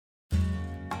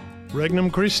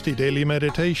Regnum Christi Daily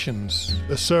Meditations,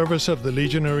 the service of the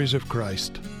Legionaries of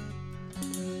Christ.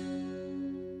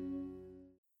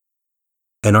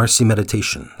 An RC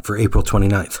Meditation for April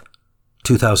 29th,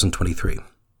 2023.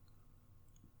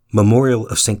 Memorial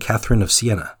of St. Catherine of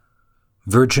Siena,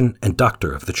 Virgin and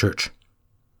Doctor of the Church.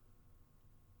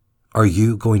 Are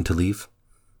you going to leave?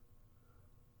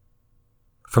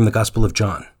 From the Gospel of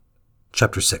John,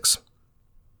 chapter 6.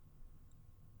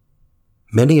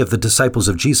 Many of the disciples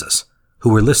of Jesus, who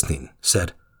were listening,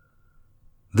 said,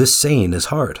 "This saying is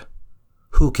hard.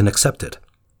 Who can accept it?"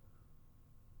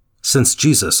 Since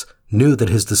Jesus knew that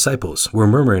his disciples were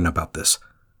murmuring about this,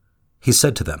 he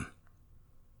said to them,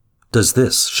 "Does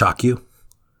this shock you?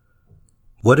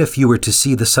 What if you were to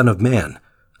see the Son of Man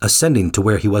ascending to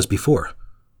where he was before?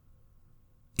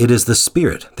 It is the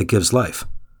Spirit that gives life,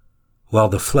 while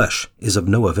the flesh is of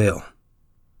no avail.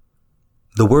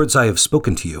 The words I have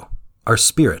spoken to you are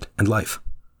spirit and life.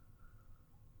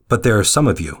 But there are some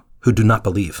of you who do not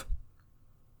believe."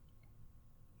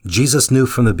 Jesus knew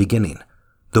from the beginning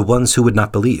the ones who would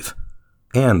not believe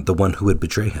and the one who would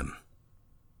betray him.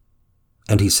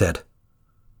 And he said,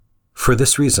 "For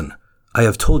this reason I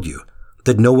have told you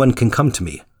that no one can come to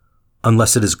me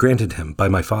unless it is granted him by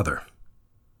my Father."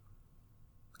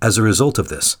 As a result of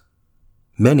this,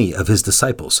 many of his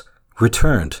disciples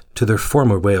returned to their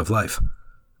former way of life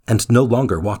and no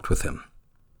longer walked with him.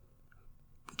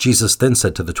 Jesus then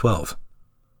said to the 12,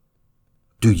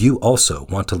 "Do you also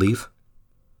want to leave?"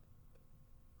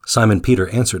 Simon Peter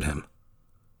answered him,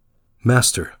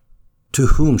 "Master, to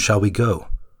whom shall we go?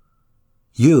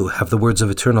 You have the words of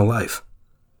eternal life.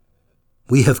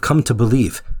 We have come to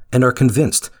believe and are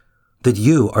convinced that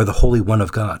you are the Holy One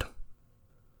of God."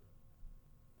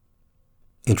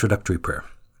 Introductory Prayer.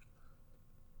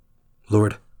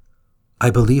 Lord, I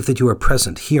believe that you are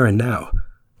present here and now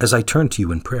as I turn to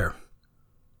you in prayer.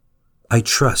 I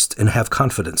trust and have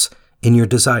confidence in your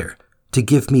desire to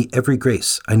give me every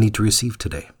grace I need to receive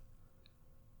today.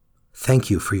 Thank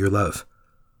you for your love.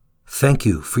 Thank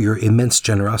you for your immense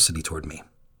generosity toward me.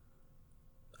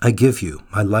 I give you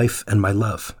my life and my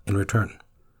love in return.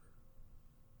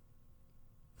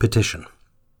 Petition.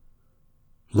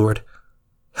 Lord,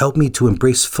 help me to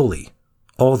embrace fully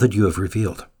all that you have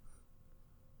revealed.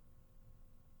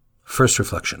 First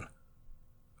reflection.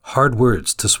 Hard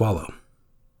words to swallow.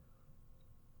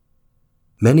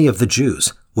 Many of the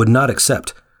Jews would not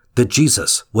accept that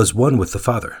Jesus was one with the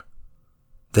Father,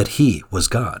 that he was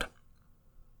God.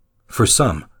 For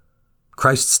some,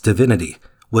 Christ's divinity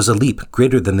was a leap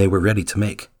greater than they were ready to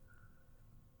make.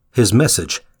 His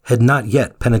message had not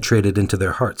yet penetrated into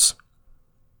their hearts.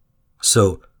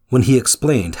 So, when he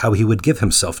explained how he would give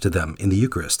himself to them in the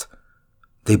Eucharist,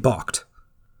 they balked.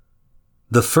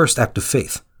 The first act of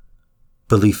faith,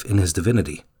 belief in his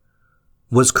divinity,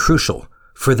 was crucial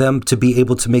for them to be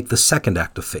able to make the second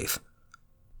act of faith,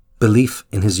 belief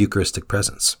in his Eucharistic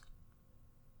presence.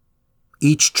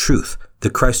 Each truth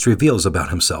that Christ reveals about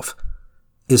himself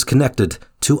is connected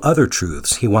to other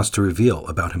truths he wants to reveal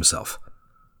about himself.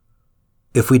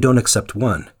 If we don't accept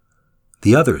one,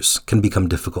 the others can become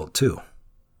difficult too.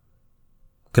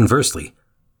 Conversely,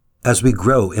 as we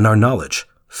grow in our knowledge,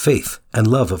 faith, and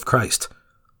love of Christ,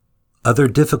 other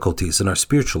difficulties in our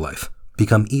spiritual life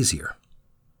become easier.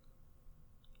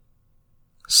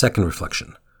 Second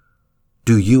reflection.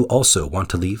 Do you also want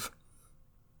to leave?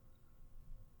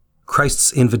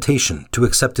 Christ's invitation to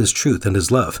accept his truth and his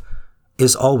love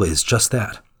is always just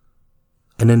that,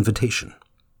 an invitation.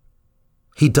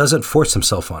 He doesn't force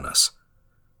himself on us.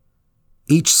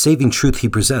 Each saving truth he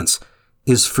presents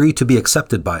is free to be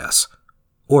accepted by us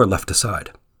or left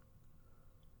aside.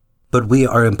 But we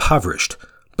are impoverished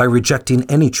by rejecting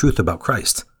any truth about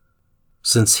Christ,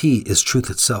 since he is truth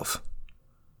itself.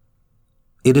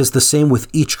 It is the same with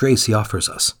each grace he offers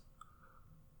us.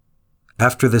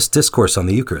 After this discourse on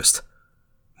the Eucharist,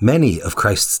 many of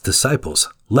Christ's disciples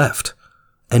left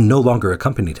and no longer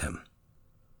accompanied him.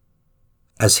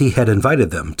 As he had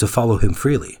invited them to follow him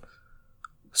freely,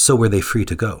 so were they free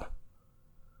to go.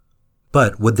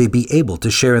 But would they be able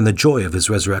to share in the joy of his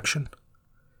resurrection?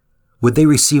 Would they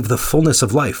receive the fullness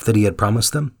of life that he had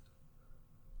promised them?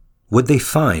 Would they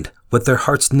find what their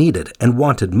hearts needed and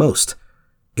wanted most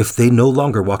if they no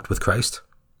longer walked with Christ?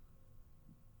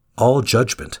 All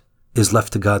judgment is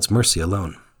left to God's mercy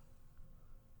alone.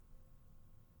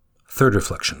 Third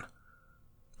reflection.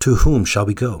 To whom shall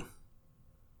we go?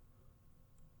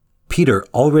 Peter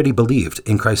already believed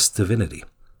in Christ's divinity.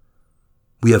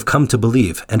 We have come to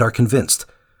believe and are convinced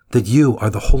that you are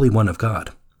the Holy One of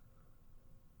God.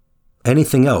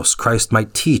 Anything else Christ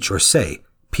might teach or say,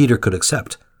 Peter could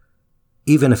accept,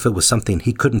 even if it was something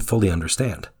he couldn't fully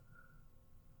understand.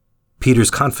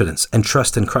 Peter's confidence and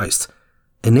trust in Christ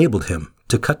enabled him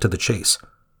to cut to the chase.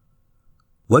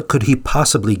 What could he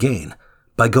possibly gain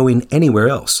by going anywhere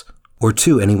else or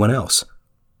to anyone else?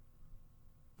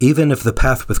 Even if the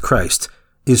path with Christ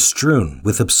is strewn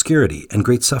with obscurity and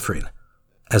great suffering,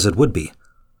 as it would be,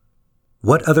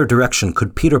 what other direction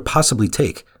could Peter possibly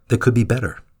take that could be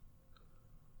better?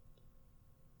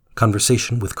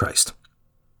 Conversation with Christ.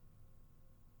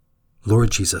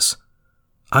 Lord Jesus,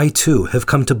 I too have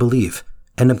come to believe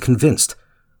and am convinced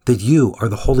that you are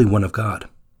the Holy One of God.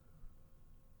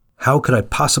 How could I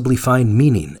possibly find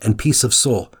meaning and peace of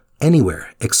soul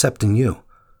anywhere except in you?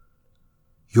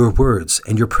 Your words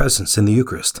and your presence in the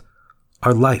Eucharist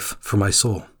are life for my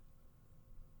soul.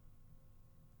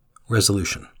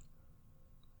 Resolution.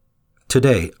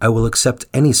 Today I will accept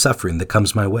any suffering that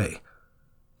comes my way,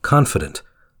 confident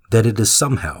that it is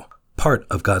somehow part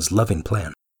of God's loving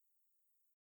plan.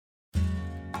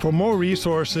 For more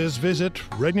resources, visit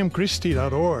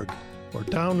regnumchristi.org or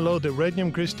download the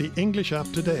Regnum Christi English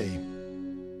app today.